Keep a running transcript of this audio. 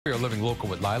We are living local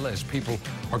with Lila. As people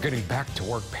are getting back to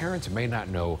work, parents may not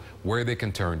know where they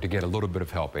can turn to get a little bit of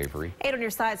help, Avery. 8 on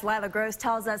your side's Lila Gross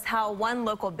tells us how one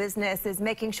local business is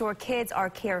making sure kids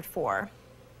are cared for.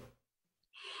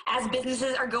 As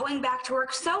businesses are going back to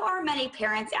work, so are many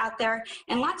parents out there,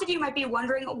 and lots of you might be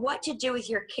wondering what to do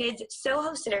with your kids.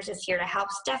 Soho Sitters is here to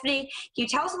help. Stephanie, can you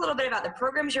tell us a little bit about the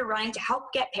programs you're running to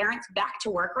help get parents back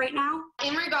to work right now?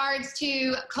 In regards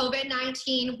to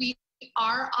COVID-19, we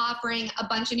are offering a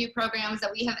bunch of new programs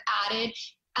that we have added,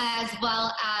 as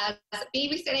well as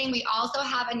babysitting. We also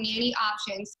have a nanny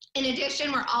options. In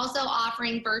addition, we're also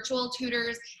offering virtual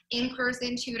tutors,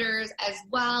 in-person tutors as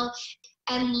well.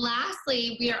 And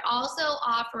lastly, we are also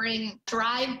offering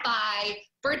drive-by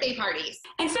birthday parties.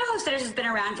 And Soho Sitters has been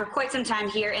around for quite some time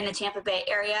here in the Tampa Bay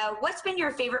area. What's been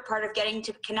your favorite part of getting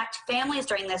to connect families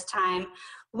during this time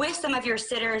with some of your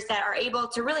sitters that are able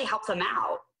to really help them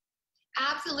out?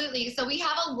 Absolutely. So we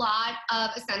have a lot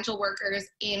of essential workers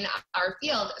in our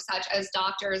field, such as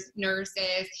doctors,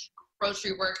 nurses,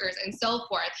 grocery workers, and so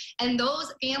forth. And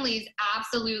those families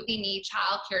absolutely need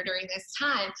childcare during this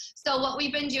time. So what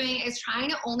we've been doing is trying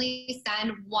to only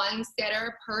send one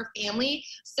sitter per family.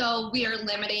 So we are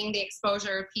limiting the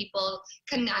exposure of people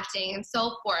connecting and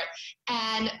so forth.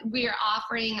 And we are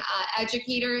offering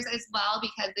educators as well,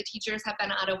 because the teachers have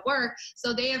been out of work.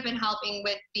 So they have been helping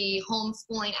with the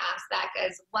homeschooling aspect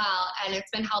as well. And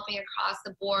it's been helping across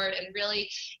the board and really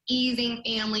easing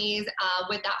families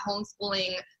with that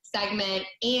homeschooling segment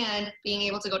and being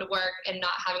able to go to work and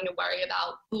not having to worry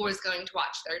about who is going to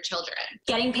watch their children.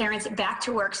 Getting parents back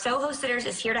to work, Soho Sitters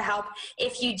is here to help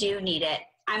if you do need it.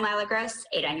 I'm Lila Gross,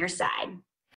 8 on your side.